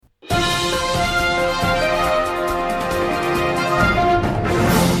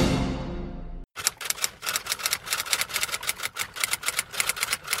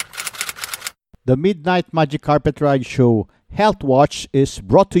The Midnight Magic Carpet Ride Show Health Watch is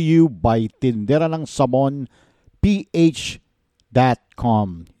brought to you by Tindera ng Samon PH.com,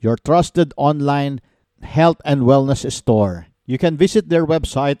 your trusted online health and wellness store. You can visit their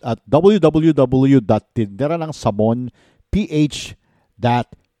website at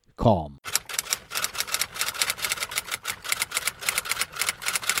www.tinderanangsamonph.com.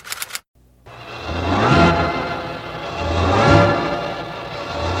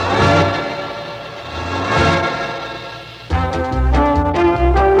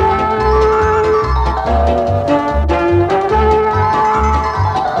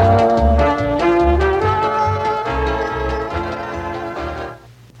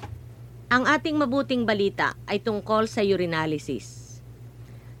 Ang ating mabuting balita ay tungkol sa urinalysis.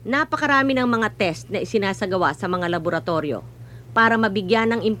 Napakarami ng mga test na isinasagawa sa mga laboratorio para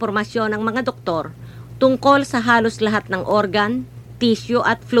mabigyan ng impormasyon ang mga doktor tungkol sa halos lahat ng organ, tissue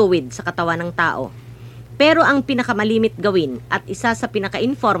at fluid sa katawan ng tao. Pero ang pinakamalimit gawin at isa sa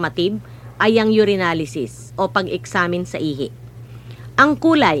pinaka-informative ay ang urinalysis o pag-examine sa ihi. Ang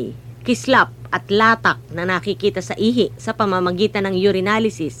kulay, kislap at latak na nakikita sa ihi sa pamamagitan ng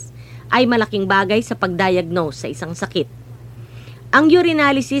urinalysis ay malaking bagay sa pag-diagnose sa isang sakit. Ang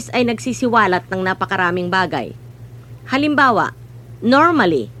urinalysis ay nagsisiwalat ng napakaraming bagay. Halimbawa,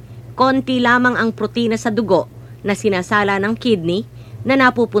 normally, konti lamang ang protina sa dugo na sinasala ng kidney na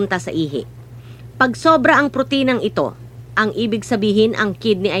napupunta sa ihi. Pag sobra ang protinang ito, ang ibig sabihin ang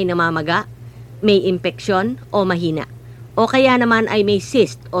kidney ay namamaga, may impeksyon o mahina, o kaya naman ay may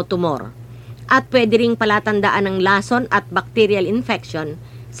cyst o tumor. At pwede ring palatandaan ng lason at bacterial infection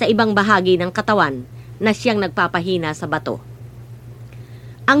sa ibang bahagi ng katawan na siyang nagpapahina sa bato.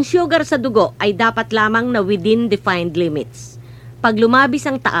 Ang sugar sa dugo ay dapat lamang na within defined limits. Pag lumabis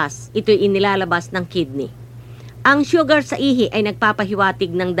ang taas, ito'y inilalabas ng kidney. Ang sugar sa ihi ay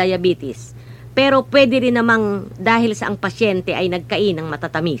nagpapahiwatig ng diabetes, pero pwede rin namang dahil sa ang pasyente ay nagkain ng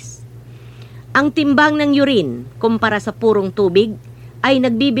matatamis. Ang timbang ng urine kumpara sa purong tubig ay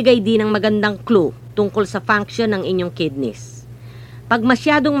nagbibigay din ng magandang clue tungkol sa function ng inyong kidneys. Pag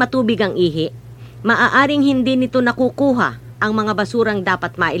masyadong matubig ang ihi, maaaring hindi nito nakukuha ang mga basurang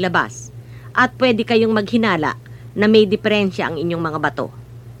dapat mailabas at pwede kayong maghinala na may diferensya ang inyong mga bato.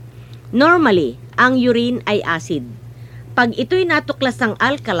 Normally, ang urine ay acid. Pag ito'y natuklasang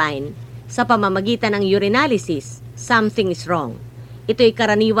alkaline sa pamamagitan ng urinalysis, something is wrong. Ito'y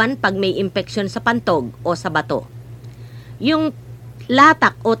karaniwan pag may impeksyon sa pantog o sa bato. Yung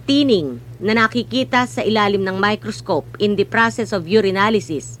latak o tining na nakikita sa ilalim ng microscope in the process of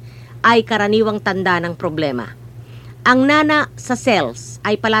urinalysis ay karaniwang tanda ng problema. Ang nana sa cells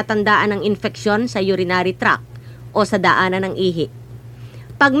ay palatandaan ng infeksyon sa urinary tract o sa daanan ng ihi.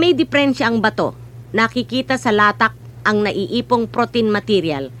 Pag may diferensya ang bato, nakikita sa latak ang naiipong protein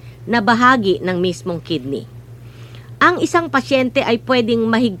material na bahagi ng mismong kidney. Ang isang pasyente ay pwedeng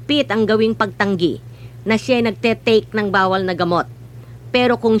mahigpit ang gawing pagtanggi na siya nagte-take ng bawal na gamot.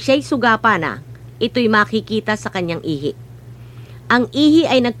 Pero kung siya'y sugapa na, ito'y makikita sa kanyang ihi. Ang ihi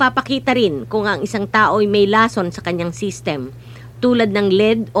ay nagpapakita rin kung ang isang tao ay may lason sa kanyang system, tulad ng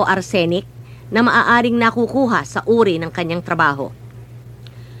lead o arsenic na maaaring nakukuha sa uri ng kanyang trabaho.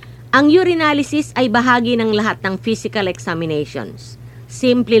 Ang urinalysis ay bahagi ng lahat ng physical examinations.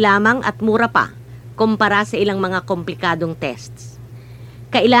 Simple lamang at mura pa kumpara sa ilang mga komplikadong tests.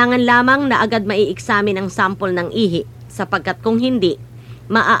 Kailangan lamang na agad mai-examine ang sample ng ihi sapagkat kung hindi,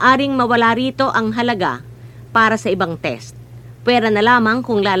 maaaring mawala rito ang halaga para sa ibang test. Pwera na lamang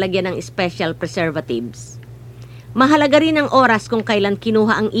kung lalagyan ng special preservatives. Mahalaga rin ang oras kung kailan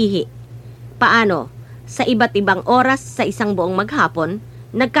kinuha ang ihi. Paano? Sa iba't ibang oras sa isang buong maghapon,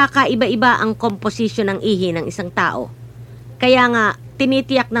 nagkakaiba-iba ang komposisyon ng ihi ng isang tao. Kaya nga,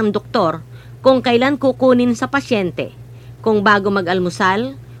 tinitiyak ng doktor kung kailan kukunin sa pasyente, kung bago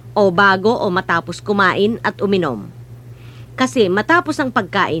mag-almusal, o bago o matapos kumain at uminom. Kasi matapos ang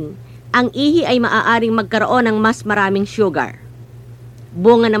pagkain, ang ihi ay maaaring magkaroon ng mas maraming sugar.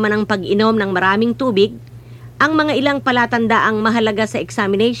 Bunga naman ang pag-inom ng maraming tubig, ang mga ilang palatandaang mahalaga sa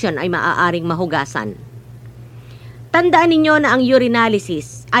examination ay maaaring mahugasan. Tandaan ninyo na ang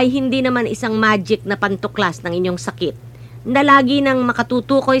urinalysis ay hindi naman isang magic na pantuklas ng inyong sakit na lagi nang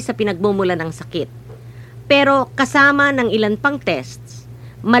makatutukoy sa pinagmumulan ng sakit. Pero kasama ng ilan pang tests,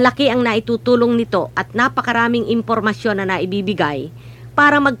 malaki ang naitutulong nito at napakaraming impormasyon na naibibigay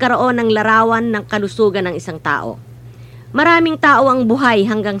para magkaroon ng larawan ng kalusugan ng isang tao. Maraming tao ang buhay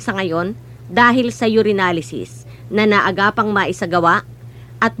hanggang sa ngayon dahil sa urinalysis na naagapang maisagawa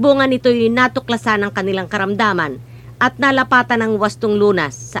at bunga nito'y natuklasan ng kanilang karamdaman at nalapatan ng wastong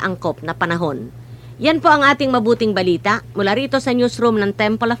lunas sa angkop na panahon. Yan po ang ating mabuting balita mula rito sa newsroom ng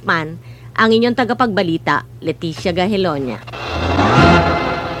Temple of Man. Ang inyong tagapagbalita, Leticia Gahelonia.